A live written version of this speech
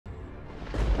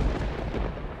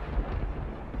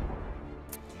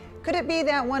Could it be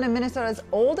that one of Minnesota's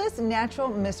oldest natural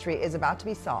mystery is about to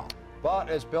be solved? But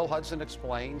as Bill Hudson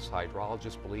explains,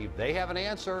 hydrologists believe they have an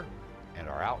answer and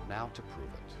are out now to prove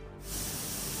it.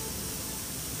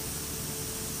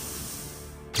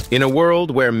 In a world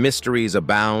where mysteries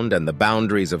abound and the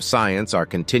boundaries of science are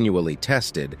continually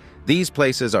tested, these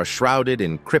places are shrouded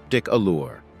in cryptic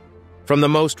allure. From the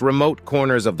most remote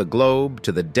corners of the globe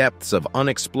to the depths of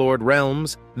unexplored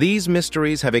realms, these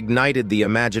mysteries have ignited the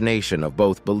imagination of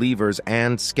both believers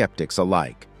and skeptics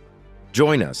alike.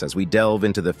 Join us as we delve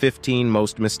into the 15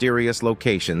 most mysterious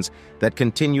locations that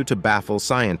continue to baffle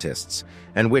scientists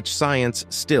and which science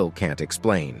still can't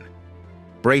explain.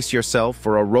 Brace yourself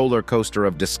for a roller coaster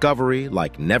of discovery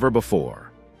like never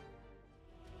before.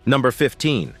 Number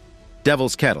 15.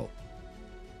 Devil's Kettle.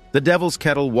 The Devil's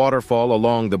Kettle waterfall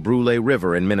along the Brule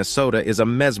River in Minnesota is a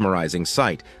mesmerizing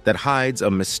sight that hides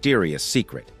a mysterious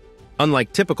secret.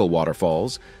 Unlike typical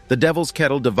waterfalls, the Devil's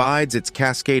Kettle divides its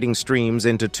cascading streams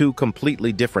into two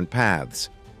completely different paths.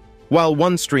 While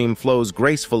one stream flows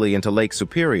gracefully into Lake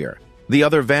Superior, the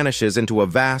other vanishes into a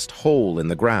vast hole in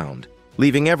the ground,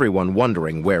 leaving everyone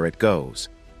wondering where it goes.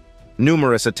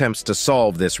 Numerous attempts to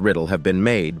solve this riddle have been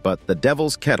made, but the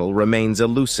Devil's Kettle remains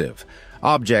elusive.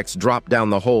 Objects drop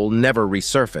down the hole never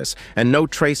resurface, and no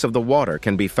trace of the water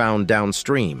can be found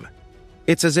downstream.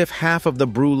 It's as if half of the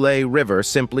Brule River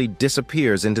simply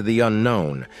disappears into the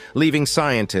unknown, leaving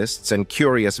scientists and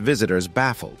curious visitors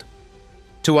baffled.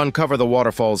 To uncover the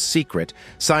waterfall's secret,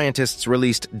 scientists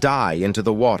released dye into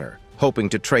the water, hoping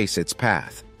to trace its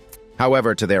path.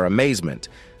 However, to their amazement,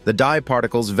 the dye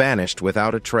particles vanished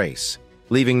without a trace,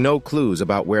 leaving no clues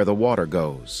about where the water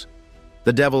goes.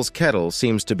 The Devil's Kettle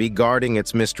seems to be guarding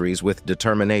its mysteries with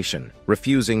determination,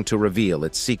 refusing to reveal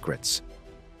its secrets.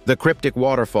 The cryptic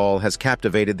waterfall has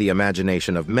captivated the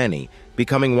imagination of many,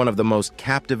 becoming one of the most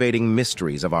captivating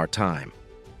mysteries of our time.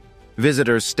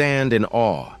 Visitors stand in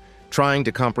awe, trying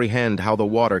to comprehend how the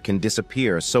water can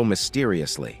disappear so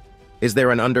mysteriously. Is there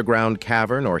an underground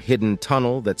cavern or hidden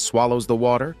tunnel that swallows the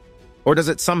water? Or does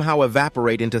it somehow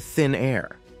evaporate into thin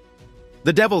air?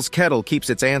 The Devil's Kettle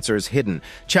keeps its answers hidden,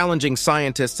 challenging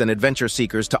scientists and adventure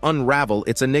seekers to unravel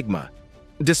its enigma.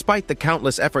 Despite the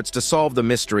countless efforts to solve the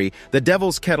mystery, the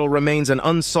Devil's Kettle remains an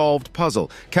unsolved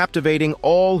puzzle, captivating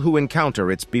all who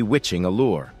encounter its bewitching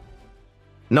allure.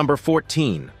 Number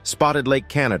 14. Spotted Lake,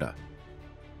 Canada.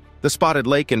 The Spotted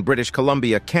Lake in British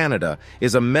Columbia, Canada,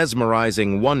 is a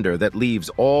mesmerizing wonder that leaves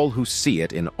all who see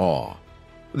it in awe.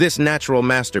 This natural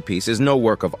masterpiece is no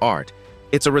work of art.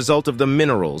 It's a result of the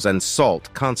minerals and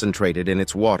salt concentrated in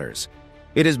its waters.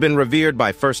 It has been revered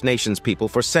by First Nations people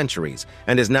for centuries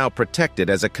and is now protected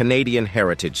as a Canadian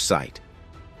heritage site.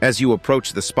 As you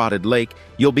approach the Spotted Lake,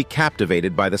 you'll be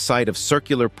captivated by the sight of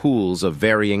circular pools of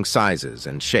varying sizes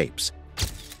and shapes.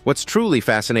 What's truly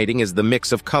fascinating is the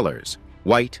mix of colors,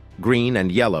 white, green, and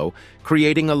yellow,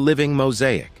 creating a living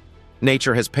mosaic.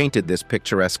 Nature has painted this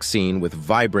picturesque scene with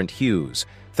vibrant hues,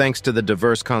 thanks to the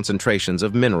diverse concentrations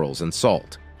of minerals and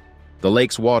salt. The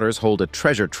lake's waters hold a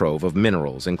treasure trove of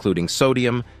minerals, including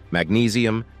sodium,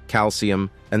 magnesium, calcium,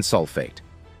 and sulfate.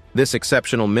 This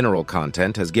exceptional mineral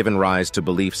content has given rise to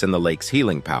beliefs in the lake's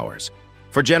healing powers.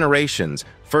 For generations,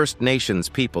 First Nations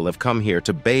people have come here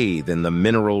to bathe in the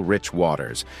mineral-rich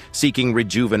waters, seeking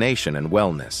rejuvenation and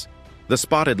wellness. The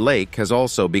Spotted Lake has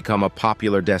also become a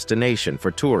popular destination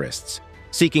for tourists,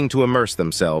 seeking to immerse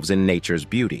themselves in nature's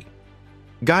beauty.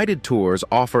 Guided tours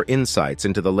offer insights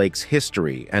into the lake's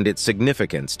history and its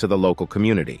significance to the local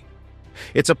community.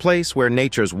 It's a place where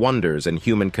nature's wonders and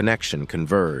human connection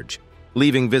converge,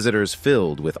 leaving visitors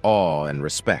filled with awe and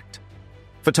respect.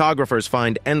 Photographers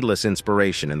find endless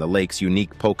inspiration in the lake's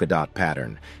unique polka dot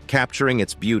pattern, capturing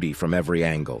its beauty from every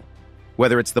angle.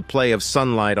 Whether it's the play of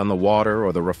sunlight on the water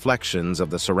or the reflections of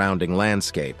the surrounding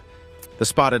landscape, the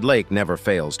Spotted Lake never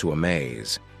fails to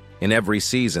amaze. In every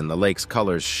season, the lake's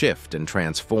colors shift and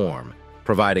transform,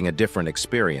 providing a different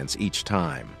experience each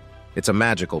time. It's a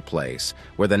magical place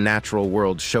where the natural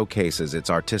world showcases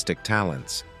its artistic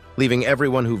talents, leaving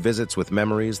everyone who visits with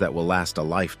memories that will last a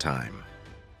lifetime.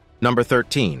 Number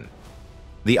 13.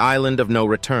 The Island of No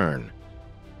Return.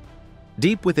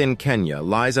 Deep within Kenya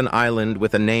lies an island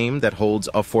with a name that holds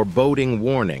a foreboding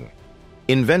warning.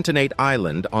 Inventinate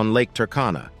Island on Lake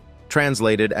Turkana,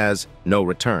 translated as No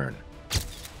Return.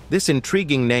 This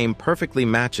intriguing name perfectly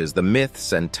matches the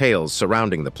myths and tales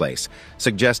surrounding the place,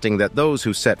 suggesting that those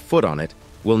who set foot on it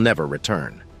will never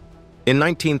return. In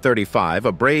 1935,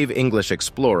 a brave English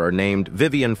explorer named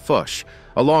Vivian Fush,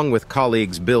 along with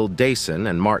colleagues Bill Dayson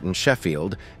and Martin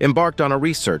Sheffield, embarked on a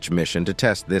research mission to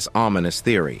test this ominous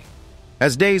theory.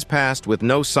 As days passed with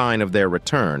no sign of their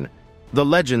return, the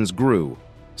legends grew,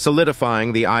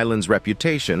 solidifying the island's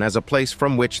reputation as a place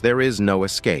from which there is no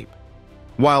escape.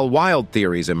 While wild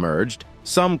theories emerged,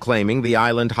 some claiming the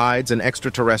island hides an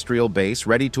extraterrestrial base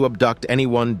ready to abduct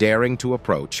anyone daring to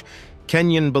approach,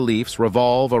 Kenyan beliefs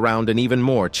revolve around an even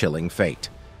more chilling fate.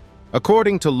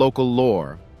 According to local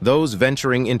lore, those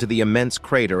venturing into the immense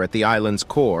crater at the island's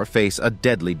core face a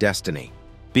deadly destiny,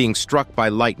 being struck by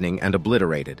lightning and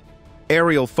obliterated.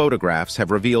 Aerial photographs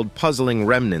have revealed puzzling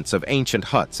remnants of ancient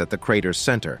huts at the crater's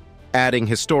center, adding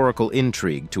historical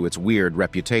intrigue to its weird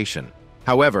reputation.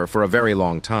 However, for a very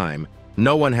long time,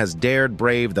 no one has dared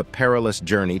brave the perilous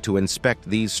journey to inspect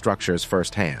these structures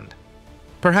firsthand.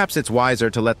 Perhaps it's wiser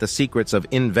to let the secrets of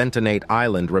Inventinate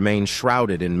Island remain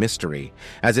shrouded in mystery,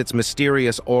 as its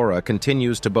mysterious aura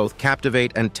continues to both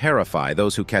captivate and terrify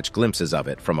those who catch glimpses of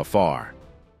it from afar.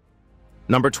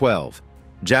 Number 12.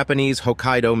 Japanese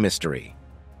Hokkaido Mystery.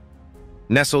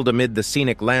 Nestled amid the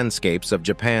scenic landscapes of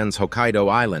Japan's Hokkaido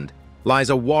Island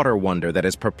lies a water wonder that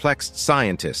has perplexed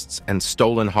scientists and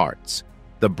stolen hearts,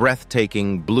 the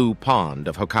breathtaking Blue Pond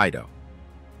of Hokkaido.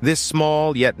 This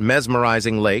small yet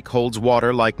mesmerizing lake holds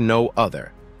water like no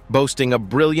other, boasting a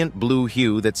brilliant blue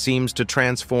hue that seems to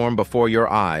transform before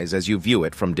your eyes as you view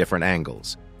it from different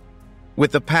angles.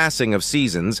 With the passing of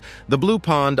seasons, the Blue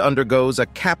Pond undergoes a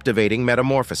captivating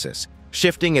metamorphosis,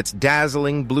 shifting its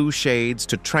dazzling blue shades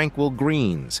to tranquil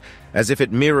greens, as if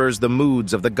it mirrors the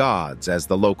moods of the gods, as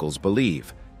the locals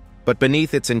believe. But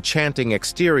beneath its enchanting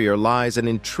exterior lies an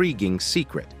intriguing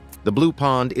secret. The Blue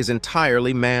Pond is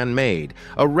entirely man-made,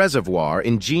 a reservoir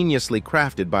ingeniously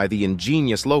crafted by the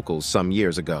ingenious locals some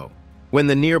years ago. When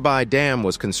the nearby dam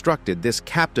was constructed, this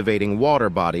captivating water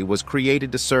body was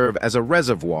created to serve as a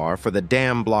reservoir for the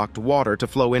dam-blocked water to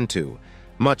flow into,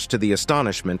 much to the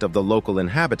astonishment of the local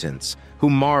inhabitants, who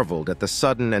marveled at the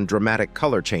sudden and dramatic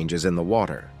color changes in the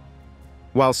water.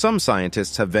 While some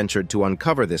scientists have ventured to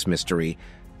uncover this mystery,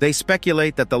 they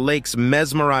speculate that the lake's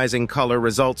mesmerizing color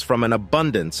results from an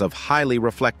abundance of highly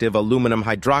reflective aluminum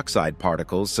hydroxide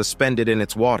particles suspended in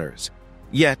its waters.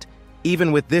 Yet,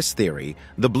 even with this theory,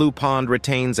 the Blue Pond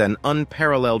retains an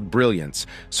unparalleled brilliance,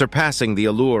 surpassing the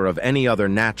allure of any other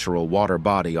natural water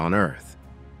body on Earth.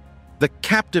 The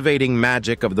captivating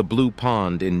magic of the Blue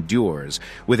Pond endures,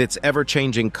 with its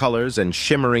ever-changing colors and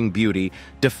shimmering beauty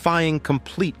defying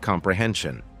complete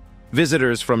comprehension.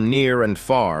 Visitors from near and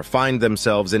far find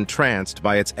themselves entranced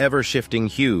by its ever-shifting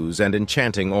hues and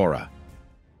enchanting aura.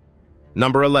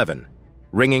 Number 11.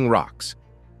 Ringing Rocks.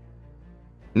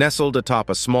 Nestled atop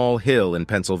a small hill in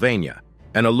Pennsylvania,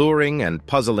 an alluring and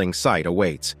puzzling sight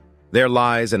awaits. There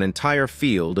lies an entire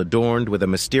field adorned with a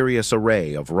mysterious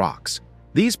array of rocks.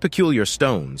 These peculiar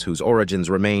stones, whose origins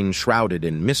remain shrouded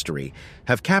in mystery,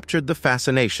 have captured the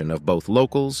fascination of both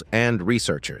locals and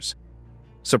researchers.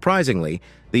 Surprisingly,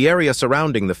 the area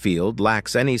surrounding the field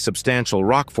lacks any substantial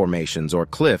rock formations or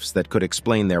cliffs that could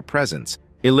explain their presence,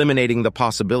 eliminating the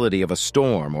possibility of a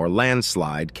storm or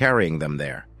landslide carrying them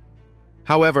there.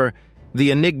 However,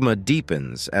 the enigma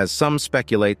deepens as some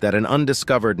speculate that an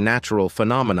undiscovered natural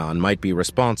phenomenon might be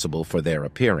responsible for their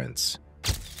appearance.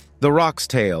 The rock's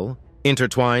tale,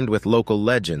 intertwined with local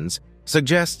legends,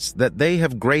 suggests that they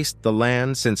have graced the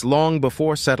land since long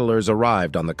before settlers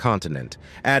arrived on the continent,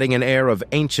 adding an air of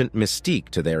ancient mystique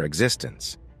to their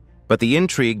existence. But the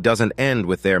intrigue doesn't end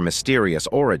with their mysterious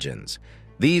origins.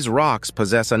 These rocks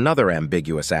possess another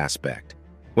ambiguous aspect.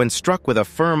 When struck with a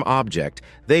firm object,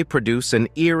 they produce an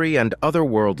eerie and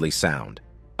otherworldly sound,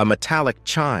 a metallic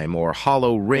chime or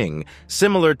hollow ring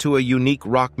similar to a unique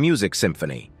rock music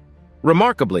symphony.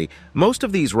 Remarkably, most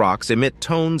of these rocks emit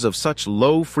tones of such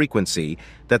low frequency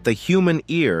that the human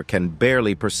ear can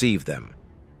barely perceive them.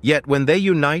 Yet when they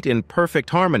unite in perfect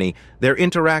harmony, their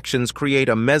interactions create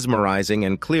a mesmerizing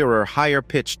and clearer,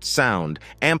 higher-pitched sound,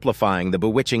 amplifying the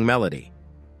bewitching melody.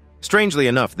 Strangely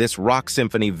enough, this rock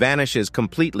symphony vanishes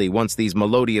completely once these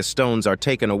melodious stones are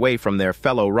taken away from their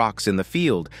fellow rocks in the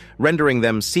field, rendering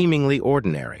them seemingly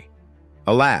ordinary.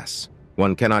 Alas,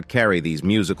 one cannot carry these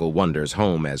musical wonders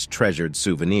home as treasured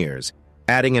souvenirs,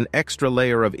 adding an extra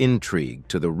layer of intrigue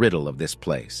to the riddle of this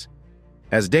place.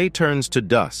 As day turns to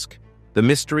dusk, the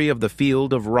mystery of the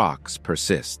field of rocks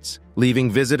persists,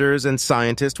 leaving visitors and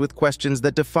scientists with questions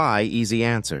that defy easy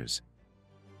answers.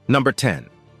 Number 10.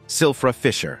 Silfra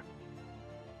Fissure.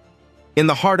 In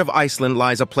the heart of Iceland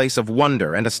lies a place of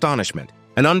wonder and astonishment,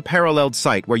 an unparalleled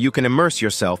sight where you can immerse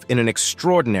yourself in an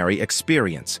extraordinary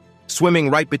experience, swimming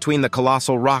right between the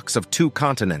colossal rocks of two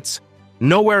continents.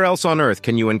 Nowhere else on Earth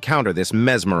can you encounter this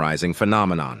mesmerizing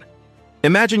phenomenon.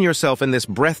 Imagine yourself in this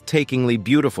breathtakingly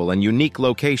beautiful and unique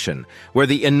location, where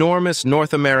the enormous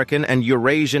North American and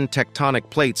Eurasian tectonic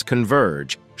plates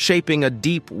converge, shaping a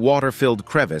deep water-filled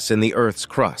crevice in the Earth's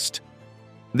crust.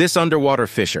 This underwater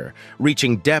fissure,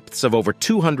 reaching depths of over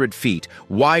 200 feet,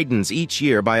 widens each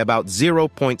year by about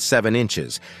 0.7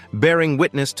 inches, bearing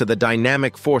witness to the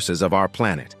dynamic forces of our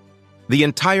planet. The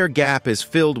entire gap is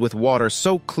filled with water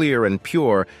so clear and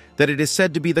pure that it is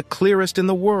said to be the clearest in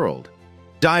the world.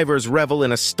 Divers revel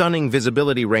in a stunning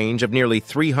visibility range of nearly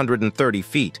 330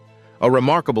 feet, a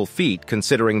remarkable feat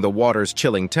considering the water's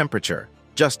chilling temperature,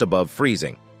 just above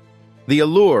freezing. The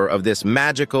allure of this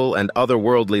magical and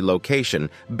otherworldly location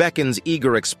beckons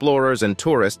eager explorers and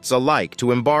tourists alike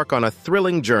to embark on a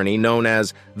thrilling journey known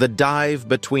as the Dive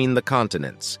Between the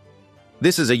Continents.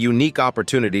 This is a unique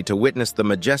opportunity to witness the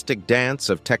majestic dance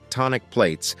of tectonic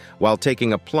plates while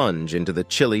taking a plunge into the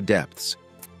chilly depths.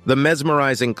 The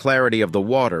mesmerizing clarity of the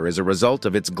water is a result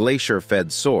of its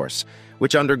glacier-fed source,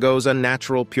 which undergoes a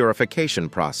natural purification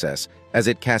process as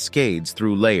it cascades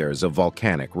through layers of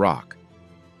volcanic rock.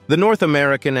 The North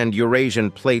American and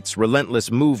Eurasian plates' relentless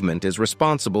movement is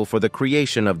responsible for the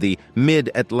creation of the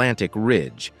Mid-Atlantic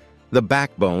Ridge, the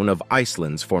backbone of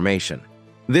Iceland's formation.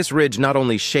 This ridge not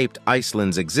only shaped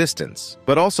Iceland's existence,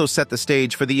 but also set the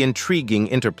stage for the intriguing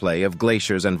interplay of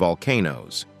glaciers and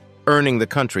volcanoes, earning the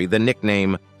country the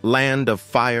nickname Land of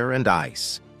Fire and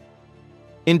Ice.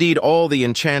 Indeed, all the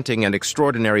enchanting and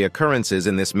extraordinary occurrences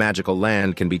in this magical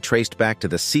land can be traced back to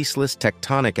the ceaseless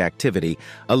tectonic activity,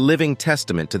 a living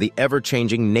testament to the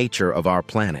ever-changing nature of our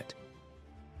planet.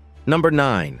 Number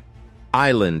 9.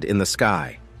 Island in the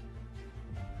Sky.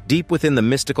 Deep within the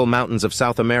mystical mountains of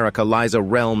South America lies a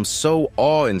realm so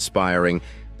awe-inspiring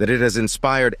that it has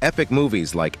inspired epic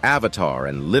movies like Avatar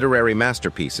and literary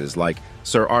masterpieces like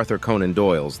Sir Arthur Conan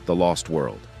Doyle's The Lost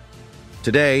World.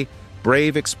 Today,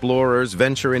 brave explorers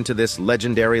venture into this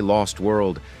legendary lost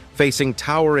world, facing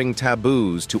towering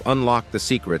taboos to unlock the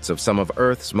secrets of some of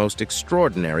Earth's most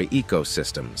extraordinary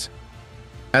ecosystems.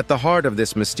 At the heart of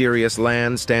this mysterious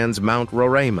land stands Mount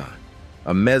Roraima,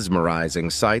 a mesmerizing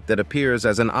sight that appears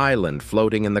as an island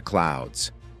floating in the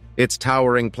clouds. Its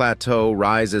towering plateau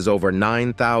rises over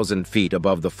 9,000 feet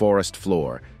above the forest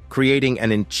floor, creating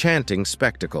an enchanting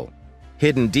spectacle.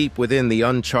 Hidden deep within the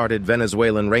uncharted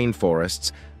Venezuelan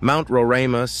rainforests, Mount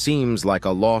Roraima seems like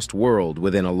a lost world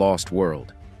within a lost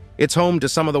world. It's home to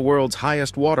some of the world's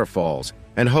highest waterfalls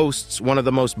and hosts one of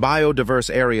the most biodiverse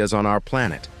areas on our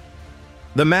planet.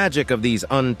 The magic of these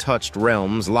untouched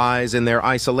realms lies in their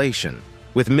isolation,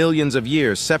 with millions of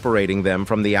years separating them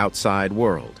from the outside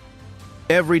world.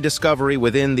 Every discovery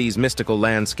within these mystical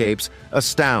landscapes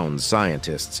astounds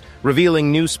scientists,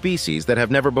 revealing new species that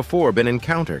have never before been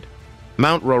encountered.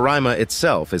 Mount Roraima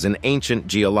itself is an ancient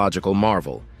geological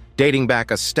marvel, dating back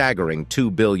a staggering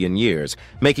 2 billion years,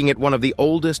 making it one of the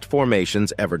oldest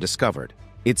formations ever discovered.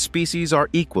 Its species are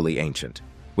equally ancient,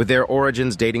 with their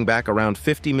origins dating back around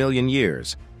 50 million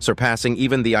years, surpassing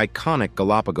even the iconic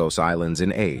Galapagos Islands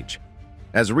in age.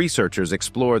 As researchers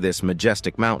explore this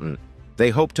majestic mountain,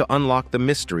 they hope to unlock the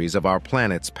mysteries of our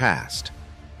planet's past.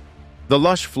 The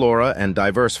lush flora and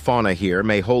diverse fauna here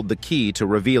may hold the key to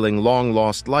revealing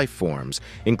long-lost life forms,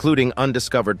 including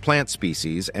undiscovered plant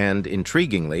species and,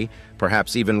 intriguingly,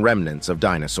 perhaps even remnants of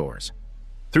dinosaurs.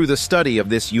 Through the study of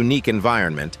this unique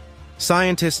environment,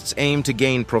 scientists aim to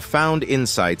gain profound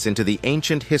insights into the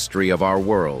ancient history of our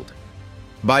world.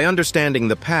 By understanding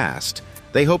the past,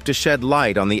 they hope to shed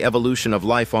light on the evolution of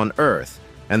life on Earth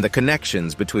and the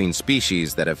connections between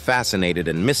species that have fascinated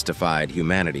and mystified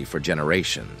humanity for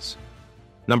generations.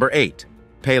 Number 8.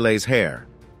 Pele's Hair.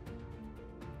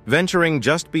 Venturing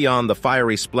just beyond the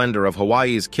fiery splendor of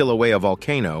Hawaii's Kilauea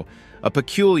volcano, a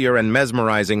peculiar and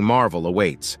mesmerizing marvel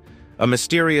awaits, a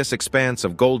mysterious expanse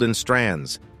of golden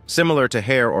strands, similar to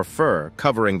hair or fur,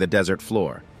 covering the desert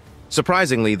floor.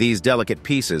 Surprisingly, these delicate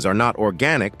pieces are not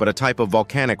organic but a type of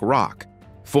volcanic rock,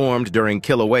 formed during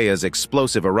Kilauea's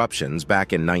explosive eruptions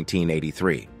back in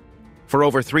 1983. For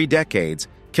over 3 decades,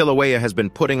 Kilauea has been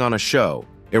putting on a show,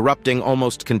 erupting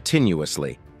almost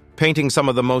continuously, painting some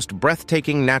of the most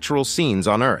breathtaking natural scenes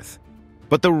on Earth.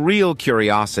 But the real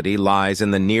curiosity lies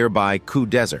in the nearby Ku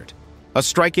Desert, a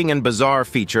striking and bizarre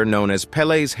feature known as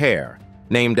Pele's Hair,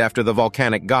 named after the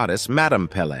volcanic goddess Madame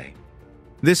Pele.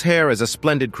 This hair is a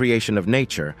splendid creation of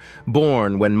nature,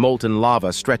 born when molten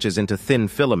lava stretches into thin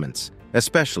filaments,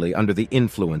 especially under the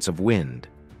influence of wind.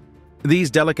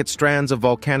 These delicate strands of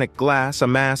volcanic glass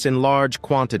amass in large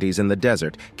quantities in the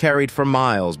desert, carried for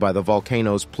miles by the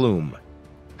volcano's plume.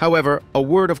 However, a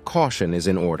word of caution is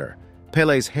in order.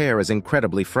 Pele's hair is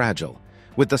incredibly fragile.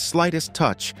 With the slightest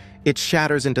touch, it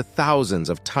shatters into thousands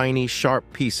of tiny, sharp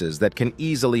pieces that can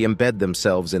easily embed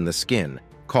themselves in the skin,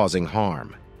 causing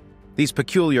harm. These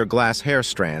peculiar glass hair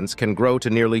strands can grow to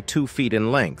nearly 2 feet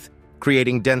in length,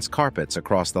 creating dense carpets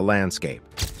across the landscape.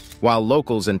 While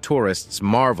locals and tourists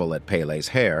marvel at Pele's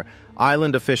hair,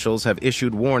 island officials have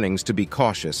issued warnings to be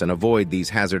cautious and avoid these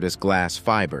hazardous glass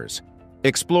fibers.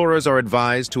 Explorers are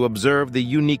advised to observe the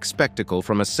unique spectacle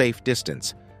from a safe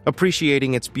distance,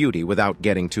 appreciating its beauty without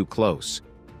getting too close.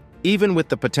 Even with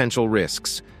the potential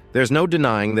risks, there's no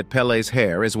denying that Pele's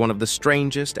hair is one of the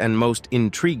strangest and most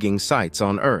intriguing sights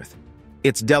on Earth.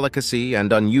 Its delicacy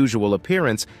and unusual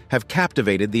appearance have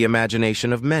captivated the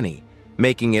imagination of many,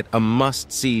 making it a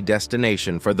must-see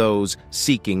destination for those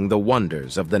seeking the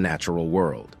wonders of the natural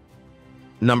world.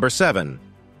 Number 7.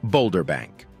 Boulder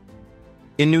Bank.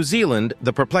 In New Zealand,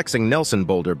 the perplexing Nelson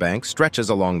Boulder Bank stretches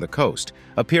along the coast,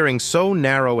 appearing so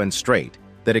narrow and straight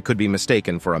that it could be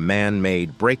mistaken for a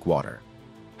man-made breakwater.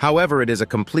 However, it is a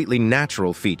completely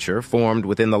natural feature formed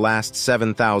within the last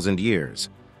 7,000 years.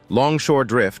 Longshore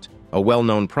drift, a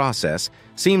well-known process,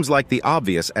 seems like the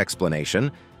obvious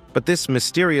explanation, but this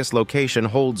mysterious location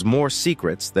holds more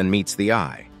secrets than meets the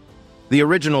eye. The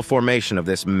original formation of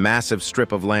this massive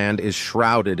strip of land is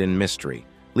shrouded in mystery,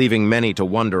 leaving many to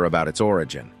wonder about its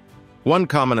origin. One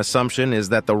common assumption is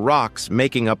that the rocks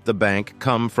making up the bank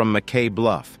come from McKay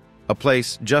Bluff, a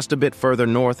place just a bit further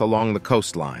north along the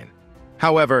coastline.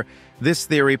 However, this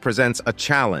theory presents a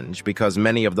challenge because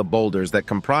many of the boulders that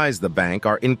comprise the bank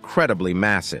are incredibly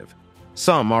massive.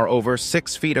 Some are over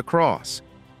 6 feet across.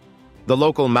 The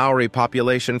local Maori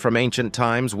population from ancient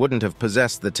times wouldn't have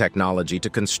possessed the technology to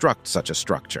construct such a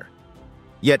structure.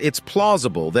 Yet it's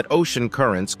plausible that ocean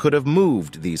currents could have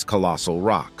moved these colossal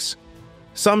rocks.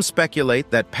 Some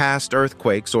speculate that past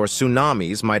earthquakes or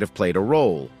tsunamis might have played a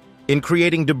role in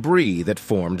creating debris that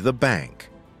formed the bank.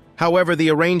 However, the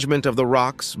arrangement of the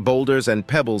rocks, boulders, and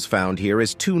pebbles found here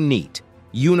is too neat,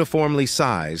 uniformly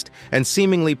sized, and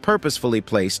seemingly purposefully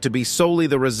placed to be solely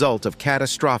the result of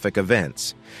catastrophic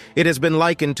events. It has been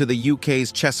likened to the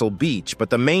UK's Chesil Beach,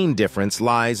 but the main difference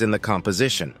lies in the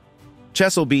composition.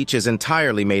 Chesil Beach is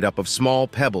entirely made up of small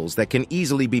pebbles that can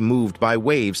easily be moved by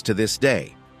waves to this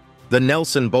day. The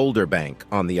Nelson Boulder Bank,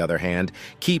 on the other hand,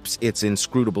 keeps its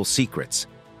inscrutable secrets,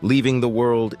 leaving the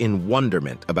world in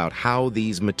wonderment about how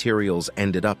these materials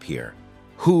ended up here,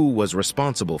 who was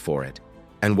responsible for it,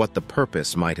 and what the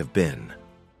purpose might have been.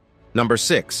 Number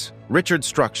 6. Richard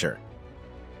Structure.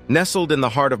 Nestled in the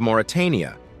heart of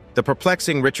Mauritania, the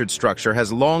perplexing Richard Structure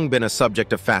has long been a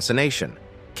subject of fascination,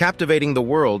 captivating the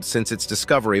world since its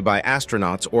discovery by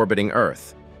astronauts orbiting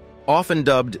Earth. Often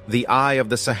dubbed the Eye of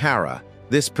the Sahara,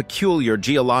 this peculiar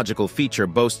geological feature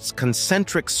boasts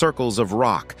concentric circles of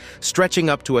rock, stretching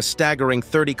up to a staggering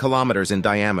 30 kilometers in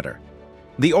diameter.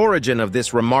 The origin of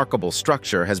this remarkable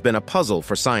structure has been a puzzle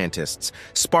for scientists,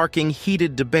 sparking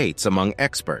heated debates among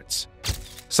experts.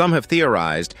 Some have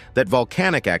theorized that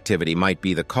volcanic activity might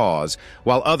be the cause,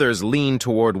 while others lean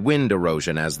toward wind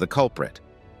erosion as the culprit.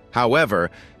 However,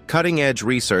 cutting-edge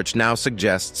research now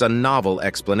suggests a novel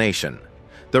explanation.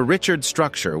 The Richard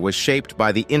Structure was shaped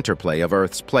by the interplay of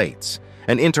Earth's plates,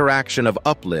 an interaction of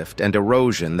uplift and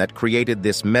erosion that created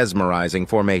this mesmerizing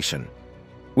formation.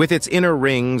 With its inner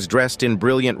rings dressed in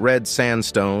brilliant red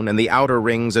sandstone and the outer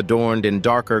rings adorned in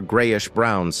darker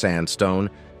grayish-brown sandstone,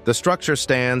 the structure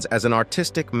stands as an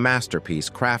artistic masterpiece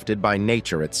crafted by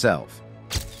nature itself.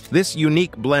 This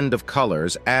unique blend of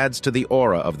colors adds to the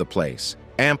aura of the place,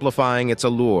 amplifying its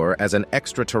allure as an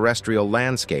extraterrestrial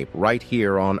landscape right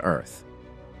here on Earth.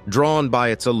 Drawn by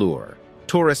its allure,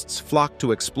 tourists flock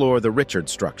to explore the Richard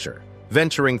Structure,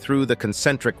 venturing through the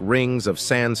concentric rings of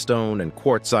sandstone and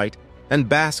quartzite and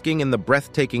basking in the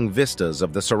breathtaking vistas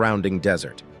of the surrounding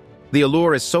desert. The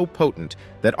allure is so potent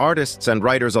that artists and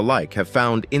writers alike have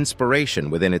found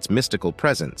inspiration within its mystical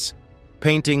presence,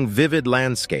 painting vivid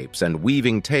landscapes and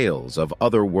weaving tales of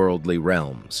otherworldly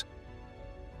realms.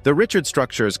 The Richard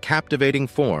Structure's captivating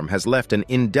form has left an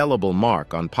indelible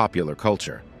mark on popular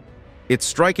culture. Its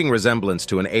striking resemblance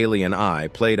to an alien eye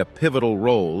played a pivotal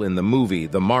role in the movie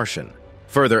The Martian,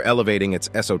 further elevating its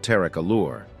esoteric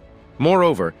allure.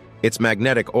 Moreover, its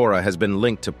magnetic aura has been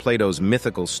linked to Plato's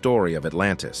mythical story of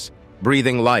Atlantis,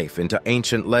 breathing life into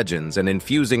ancient legends and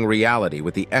infusing reality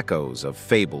with the echoes of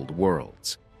fabled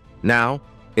worlds. Now,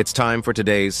 it's time for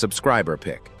today's subscriber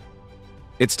pick.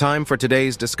 It's time for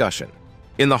today's discussion.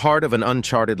 In the heart of an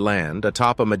uncharted land,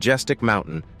 atop a majestic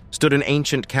mountain, stood an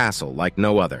ancient castle like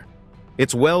no other.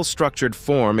 Its well-structured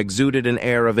form exuded an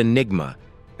air of enigma,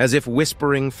 as if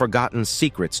whispering forgotten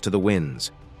secrets to the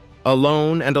winds.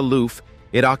 Alone and aloof,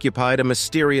 it occupied a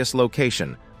mysterious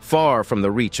location, far from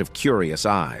the reach of curious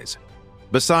eyes.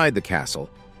 Beside the castle,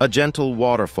 a gentle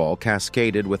waterfall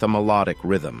cascaded with a melodic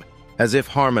rhythm, as if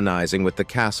harmonizing with the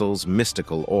castle's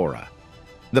mystical aura.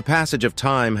 The passage of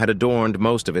time had adorned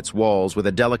most of its walls with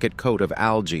a delicate coat of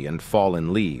algae and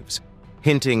fallen leaves,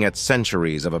 hinting at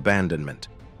centuries of abandonment.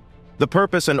 The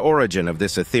purpose and origin of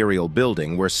this ethereal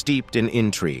building were steeped in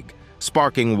intrigue,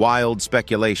 sparking wild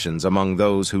speculations among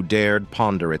those who dared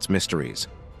ponder its mysteries.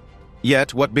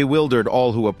 Yet, what bewildered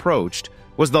all who approached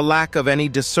was the lack of any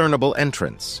discernible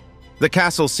entrance. The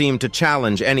castle seemed to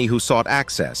challenge any who sought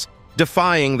access,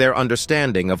 defying their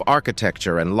understanding of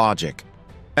architecture and logic.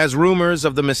 As rumors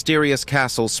of the mysterious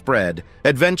castle spread,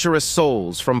 adventurous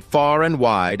souls from far and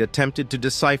wide attempted to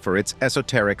decipher its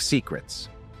esoteric secrets.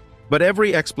 But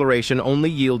every exploration only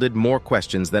yielded more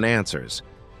questions than answers.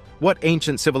 What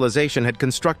ancient civilization had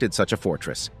constructed such a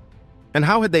fortress? And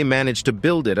how had they managed to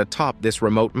build it atop this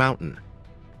remote mountain?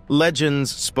 Legends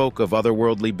spoke of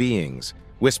otherworldly beings,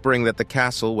 whispering that the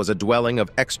castle was a dwelling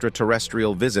of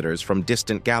extraterrestrial visitors from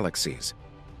distant galaxies.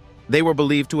 They were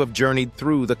believed to have journeyed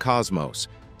through the cosmos,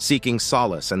 seeking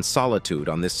solace and solitude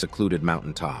on this secluded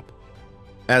mountaintop.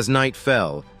 As night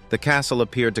fell, the castle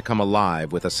appeared to come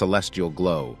alive with a celestial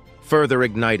glow, further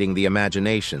igniting the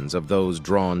imaginations of those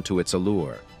drawn to its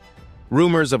allure.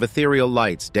 Rumors of ethereal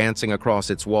lights dancing across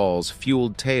its walls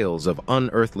fueled tales of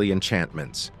unearthly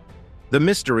enchantments. The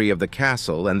mystery of the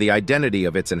castle and the identity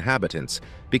of its inhabitants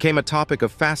became a topic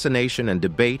of fascination and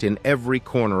debate in every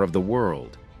corner of the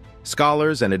world.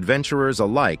 Scholars and adventurers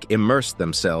alike immersed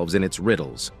themselves in its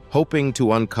riddles, hoping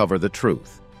to uncover the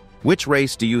truth. Which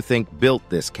race do you think built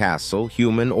this castle,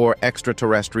 human or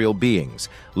extraterrestrial beings?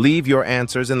 Leave your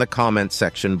answers in the comment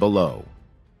section below.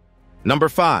 Number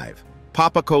 5.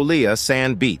 Papakolea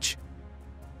Sand Beach.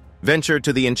 Venture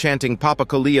to the enchanting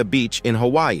Papakolea Beach in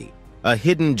Hawaii, a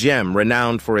hidden gem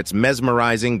renowned for its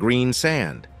mesmerizing green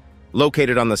sand.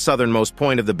 Located on the southernmost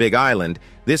point of the Big Island,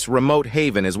 this remote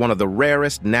haven is one of the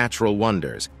rarest natural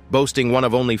wonders, boasting one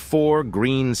of only 4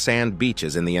 green sand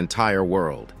beaches in the entire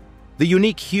world. The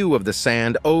unique hue of the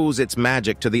sand owes its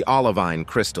magic to the olivine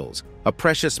crystals, a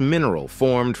precious mineral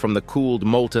formed from the cooled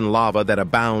molten lava that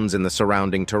abounds in the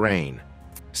surrounding terrain.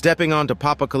 Stepping onto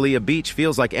Papakolea Beach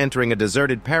feels like entering a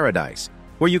deserted paradise,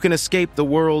 where you can escape the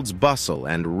world's bustle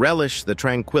and relish the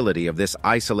tranquility of this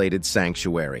isolated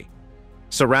sanctuary.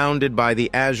 Surrounded by the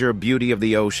azure beauty of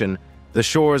the ocean, the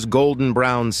shore's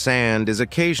golden-brown sand is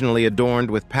occasionally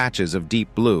adorned with patches of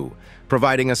deep blue,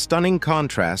 providing a stunning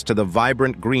contrast to the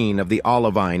vibrant green of the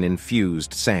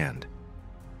olivine-infused sand.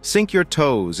 Sink your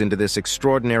toes into this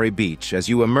extraordinary beach as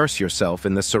you immerse yourself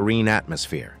in the serene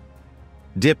atmosphere.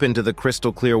 Dip into the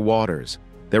crystal-clear waters,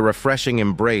 their refreshing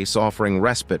embrace offering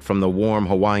respite from the warm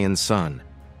Hawaiian sun.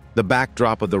 The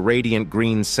backdrop of the radiant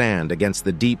green sand against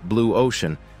the deep blue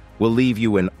ocean will leave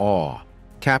you in awe,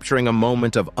 capturing a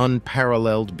moment of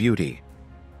unparalleled beauty.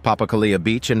 Papakolea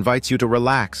Beach invites you to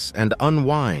relax and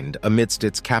unwind amidst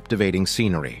its captivating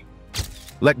scenery.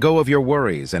 Let go of your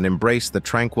worries and embrace the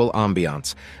tranquil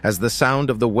ambiance as the sound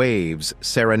of the waves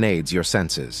serenades your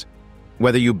senses.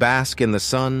 Whether you bask in the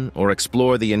sun or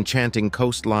explore the enchanting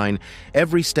coastline,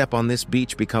 every step on this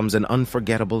beach becomes an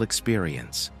unforgettable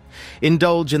experience.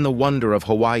 Indulge in the wonder of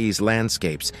Hawaii's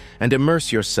landscapes and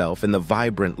immerse yourself in the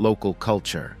vibrant local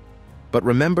culture. But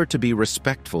remember to be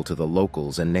respectful to the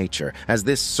locals and nature, as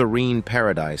this serene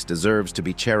paradise deserves to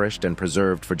be cherished and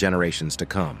preserved for generations to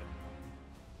come.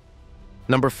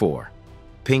 Number 4.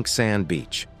 Pink Sand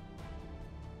Beach.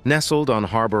 Nestled on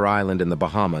Harbor Island in the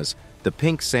Bahamas, the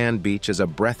Pink Sand Beach is a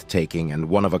breathtaking and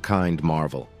one-of-a-kind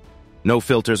marvel. No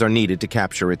filters are needed to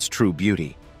capture its true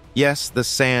beauty. Yes, the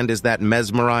sand is that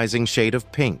mesmerizing shade of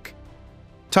pink.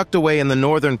 Tucked away in the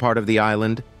northern part of the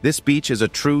island, this beach is a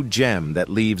true gem that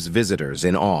leaves visitors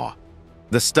in awe.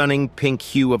 The stunning pink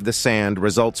hue of the sand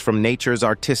results from nature's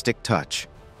artistic touch.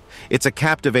 It's a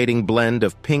captivating blend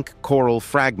of pink coral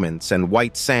fragments and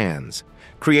white sands,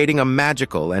 creating a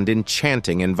magical and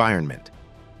enchanting environment.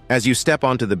 As you step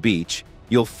onto the beach,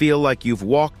 you'll feel like you've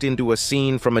walked into a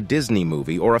scene from a Disney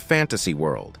movie or a fantasy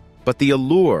world. But the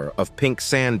allure of Pink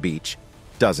Sand Beach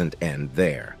doesn't end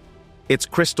there. Its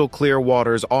crystal-clear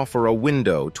waters offer a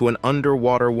window to an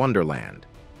underwater wonderland.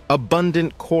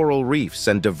 Abundant coral reefs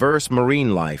and diverse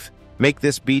marine life make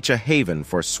this beach a haven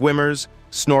for swimmers,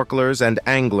 snorkelers, and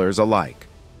anglers alike.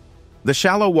 The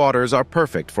shallow waters are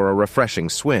perfect for a refreshing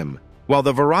swim, while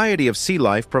the variety of sea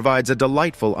life provides a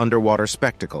delightful underwater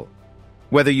spectacle.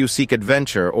 Whether you seek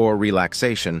adventure or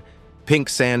relaxation, Pink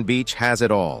Sand Beach has it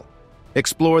all.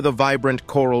 Explore the vibrant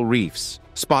coral reefs,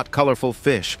 spot colorful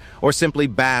fish, or simply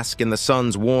bask in the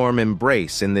sun's warm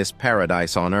embrace in this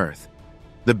paradise on Earth.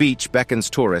 The beach beckons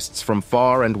tourists from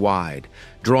far and wide,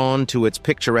 drawn to its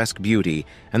picturesque beauty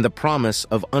and the promise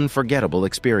of unforgettable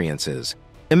experiences.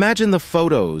 Imagine the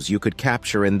photos you could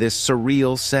capture in this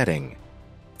surreal setting.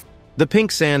 The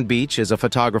pink sand beach is a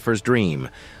photographer's dream,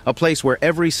 a place where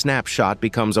every snapshot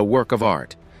becomes a work of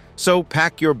art. So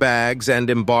pack your bags and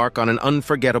embark on an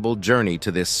unforgettable journey to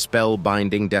this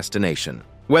spellbinding destination.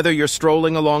 Whether you're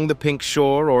strolling along the pink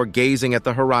shore or gazing at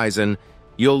the horizon,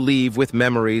 you'll leave with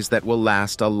memories that will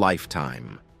last a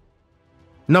lifetime.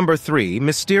 Number 3.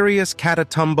 Mysterious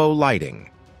Catatumbo lighting.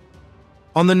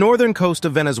 On the northern coast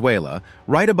of Venezuela,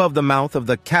 right above the mouth of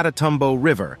the Catatumbo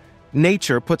River,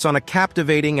 nature puts on a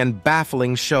captivating and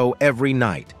baffling show every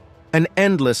night. An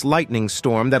endless lightning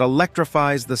storm that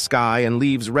electrifies the sky and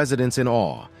leaves residents in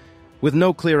awe. With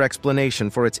no clear explanation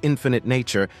for its infinite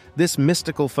nature, this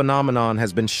mystical phenomenon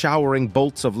has been showering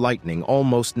bolts of lightning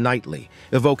almost nightly,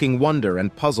 evoking wonder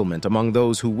and puzzlement among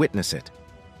those who witness it.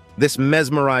 This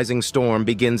mesmerizing storm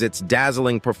begins its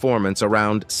dazzling performance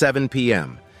around 7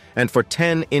 p.m., and for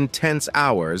 10 intense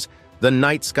hours, the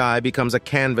night sky becomes a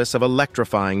canvas of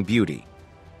electrifying beauty.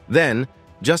 Then,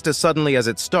 just as suddenly as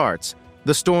it starts,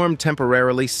 the storm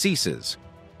temporarily ceases,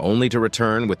 only to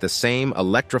return with the same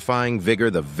electrifying vigor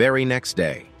the very next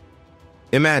day.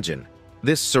 Imagine,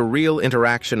 this surreal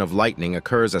interaction of lightning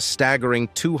occurs a staggering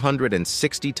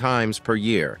 260 times per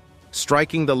year,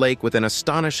 striking the lake with an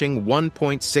astonishing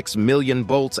 1.6 million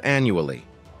bolts annually.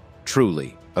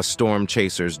 Truly, a storm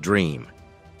chaser's dream.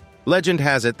 Legend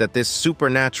has it that this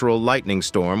supernatural lightning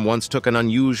storm once took an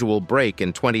unusual break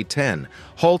in 2010,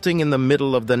 halting in the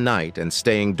middle of the night and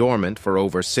staying dormant for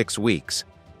over 6 weeks.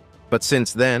 But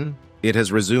since then, it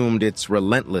has resumed its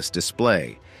relentless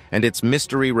display, and its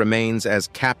mystery remains as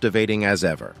captivating as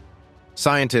ever.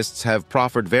 Scientists have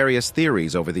proffered various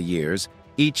theories over the years,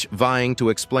 each vying to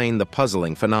explain the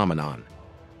puzzling phenomenon.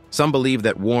 Some believe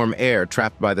that warm air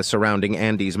trapped by the surrounding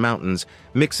Andes Mountains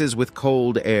mixes with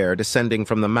cold air descending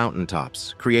from the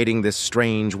mountaintops, creating this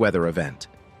strange weather event.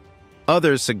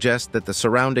 Others suggest that the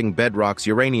surrounding bedrock's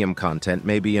uranium content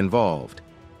may be involved.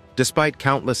 Despite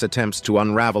countless attempts to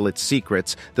unravel its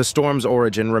secrets, the storm's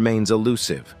origin remains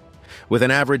elusive. With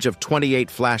an average of 28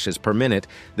 flashes per minute,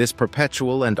 this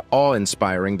perpetual and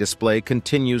awe-inspiring display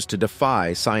continues to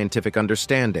defy scientific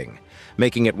understanding,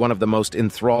 making it one of the most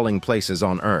enthralling places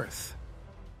on Earth.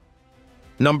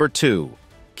 Number 2.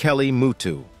 Keli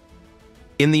Mutu.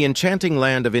 In the enchanting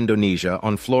land of Indonesia,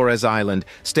 on Flores Island,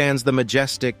 stands the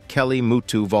majestic Keli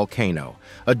Mutu volcano,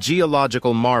 a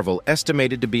geological marvel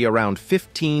estimated to be around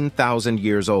 15,000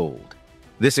 years old.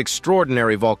 This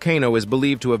extraordinary volcano is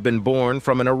believed to have been born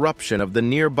from an eruption of the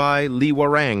nearby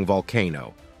Liwarang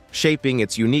volcano, shaping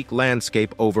its unique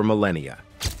landscape over millennia.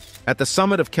 At the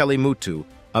summit of Keli Mutu,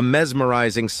 a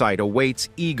mesmerizing sight awaits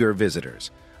eager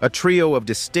visitors, a trio of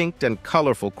distinct and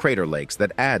colorful crater lakes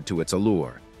that add to its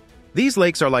allure. These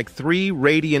lakes are like 3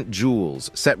 radiant jewels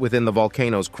set within the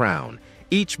volcano's crown,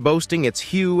 each boasting its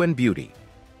hue and beauty.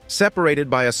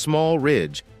 Separated by a small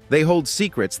ridge, they hold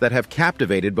secrets that have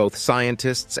captivated both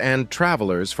scientists and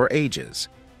travelers for ages.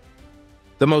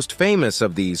 The most famous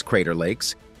of these crater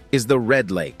lakes is the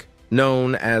Red Lake,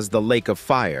 known as the Lake of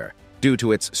Fire, due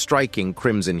to its striking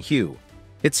crimson hue.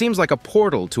 It seems like a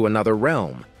portal to another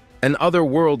realm, an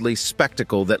otherworldly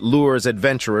spectacle that lures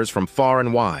adventurers from far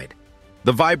and wide.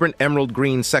 The vibrant emerald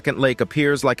green second lake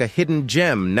appears like a hidden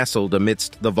gem nestled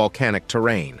amidst the volcanic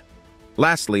terrain.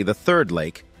 Lastly, the third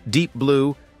lake, deep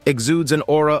blue, exudes an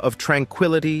aura of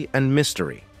tranquility and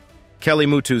mystery. Keli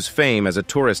Mutu's fame as a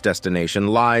tourist destination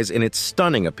lies in its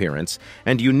stunning appearance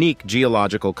and unique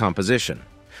geological composition.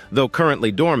 Though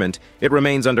currently dormant, it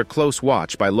remains under close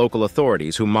watch by local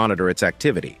authorities who monitor its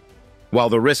activity. While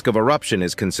the risk of eruption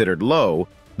is considered low,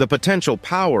 the potential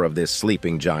power of this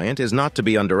sleeping giant is not to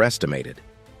be underestimated.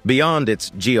 Beyond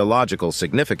its geological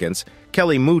significance,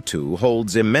 Keli Mutu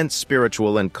holds immense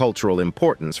spiritual and cultural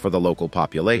importance for the local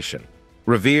population.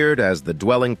 Revered as the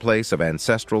dwelling place of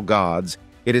ancestral gods,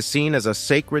 it is seen as a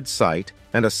sacred site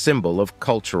and a symbol of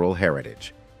cultural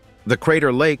heritage. The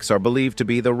crater lakes are believed to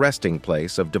be the resting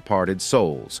place of departed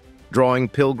souls, drawing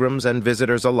pilgrims and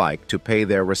visitors alike to pay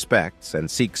their respects and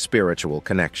seek spiritual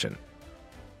connection.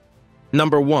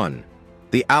 Number 1.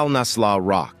 The Al-Nasla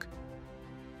Rock.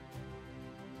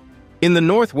 In the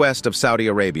northwest of Saudi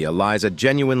Arabia lies a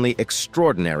genuinely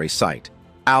extraordinary site,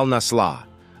 Al-Nasla,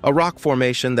 a rock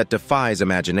formation that defies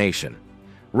imagination.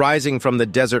 Rising from the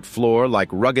desert floor like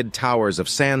rugged towers of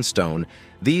sandstone,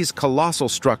 these colossal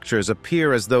structures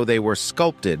appear as though they were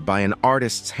sculpted by an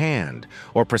artist's hand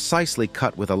or precisely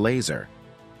cut with a laser.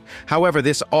 However,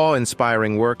 this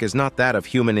awe-inspiring work is not that of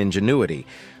human ingenuity,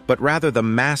 but rather the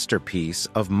masterpiece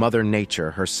of Mother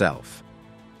Nature herself.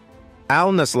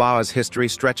 Al-Nasla's history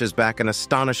stretches back an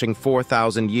astonishing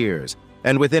 4,000 years,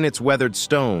 And within its weathered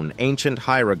stone, ancient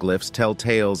hieroglyphs tell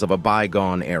tales of a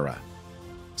bygone era.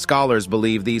 Scholars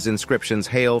believe these inscriptions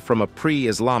hail from a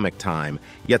pre-Islamic time,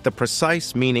 yet the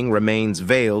precise meaning remains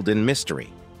veiled in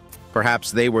mystery.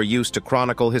 Perhaps they were used to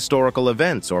chronicle historical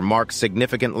events or mark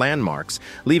significant landmarks,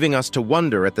 leaving us to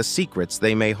wonder at the secrets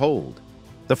they may hold.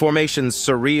 The formation's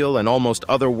surreal and almost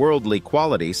otherworldly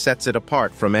quality sets it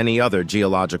apart from any other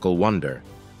geological wonder.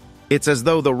 It's as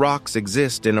though the rocks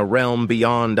exist in a realm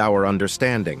beyond our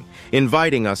understanding,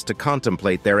 inviting us to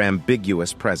contemplate their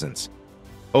ambiguous presence.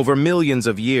 Over millions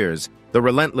of years, the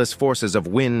relentless forces of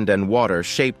wind and water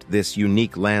shaped this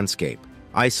unique landscape,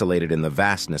 isolated in the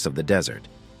vastness of the desert.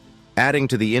 Adding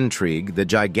to the intrigue, the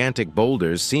gigantic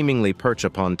boulders seemingly perch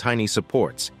upon tiny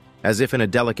supports, as if in a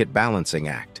delicate balancing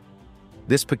act.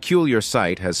 This peculiar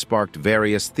sight has sparked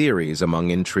various theories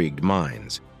among intrigued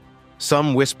minds.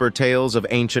 Some whisper tales of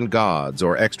ancient gods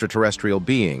or extraterrestrial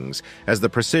beings, as the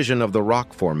precision of the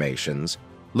rock formations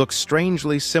looks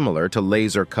strangely similar to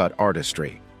laser-cut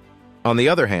artistry. On the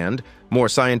other hand, more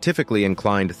scientifically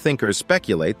inclined thinkers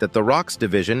speculate that the rock's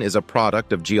division is a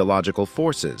product of geological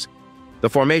forces. The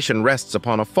formation rests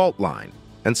upon a fault line,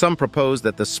 and some propose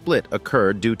that the split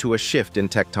occurred due to a shift in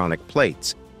tectonic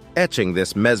plates, etching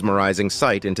this mesmerizing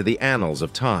sight into the annals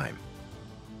of time.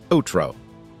 Outro.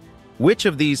 Which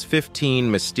of these 15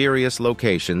 mysterious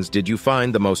locations did you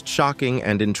find the most shocking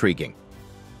and intriguing?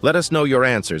 Let us know your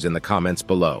answers in the comments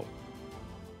below.